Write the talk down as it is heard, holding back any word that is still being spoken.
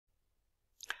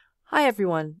Hi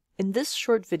everyone. In this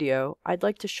short video, I'd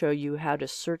like to show you how to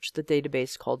search the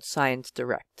database called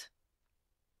ScienceDirect.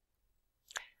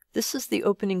 This is the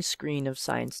opening screen of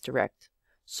ScienceDirect.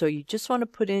 So you just want to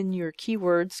put in your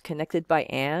keywords connected by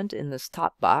AND in this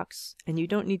top box, and you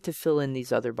don't need to fill in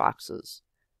these other boxes.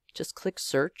 Just click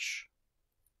Search.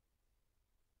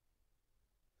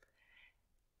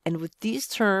 And with these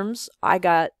terms, I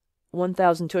got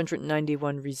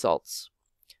 1,291 results.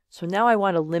 So now I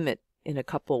want to limit in a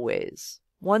couple ways.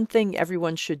 One thing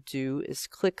everyone should do is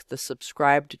click the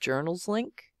subscribed journals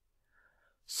link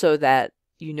so that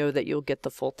you know that you'll get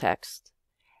the full text.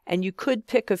 And you could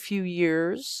pick a few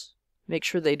years, make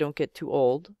sure they don't get too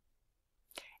old.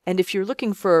 And if you're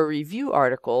looking for a review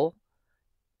article,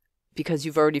 because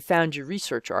you've already found your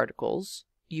research articles,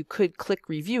 you could click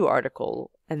review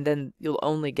article and then you'll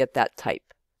only get that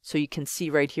type. So you can see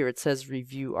right here it says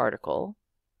review article.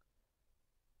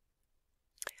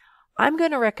 I'm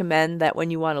going to recommend that when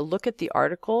you want to look at the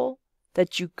article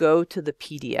that you go to the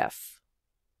PDF.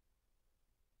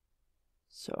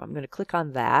 So I'm going to click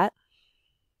on that.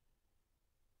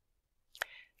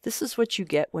 This is what you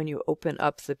get when you open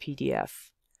up the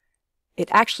PDF. It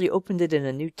actually opened it in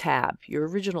a new tab. Your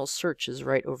original search is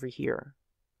right over here.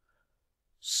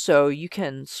 So you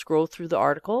can scroll through the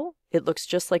article. It looks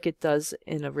just like it does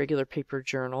in a regular paper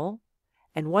journal.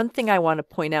 And one thing I want to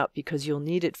point out, because you'll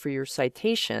need it for your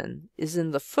citation, is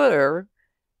in the footer,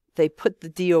 they put the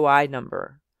DOI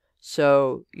number.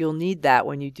 So you'll need that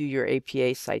when you do your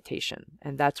APA citation,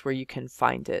 and that's where you can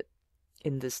find it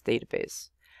in this database.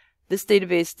 This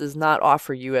database does not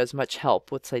offer you as much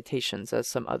help with citations as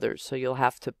some others, so you'll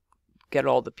have to get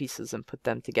all the pieces and put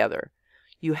them together.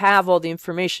 You have all the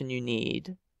information you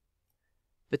need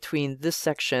between this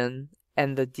section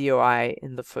and the DOI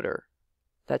in the footer.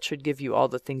 That should give you all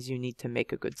the things you need to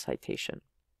make a good citation.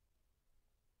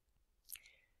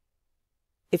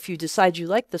 If you decide you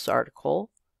like this article,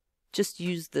 just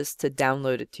use this to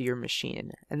download it to your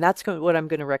machine. And that's what I'm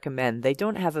going to recommend. They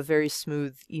don't have a very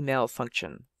smooth email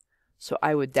function, so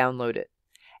I would download it.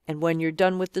 And when you're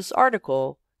done with this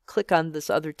article, click on this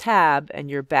other tab and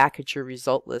you're back at your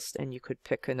result list and you could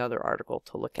pick another article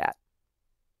to look at.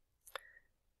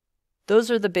 Those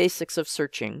are the basics of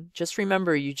searching. Just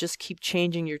remember, you just keep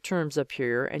changing your terms up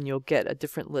here and you'll get a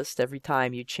different list every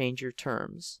time you change your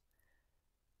terms.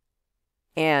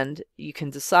 And you can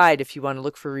decide if you want to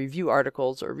look for review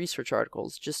articles or research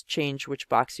articles. Just change which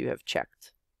box you have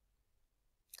checked.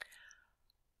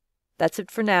 That's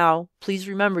it for now. Please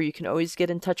remember, you can always get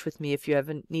in touch with me if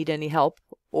you need any help,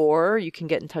 or you can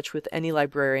get in touch with any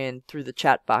librarian through the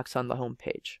chat box on the home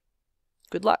page.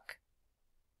 Good luck!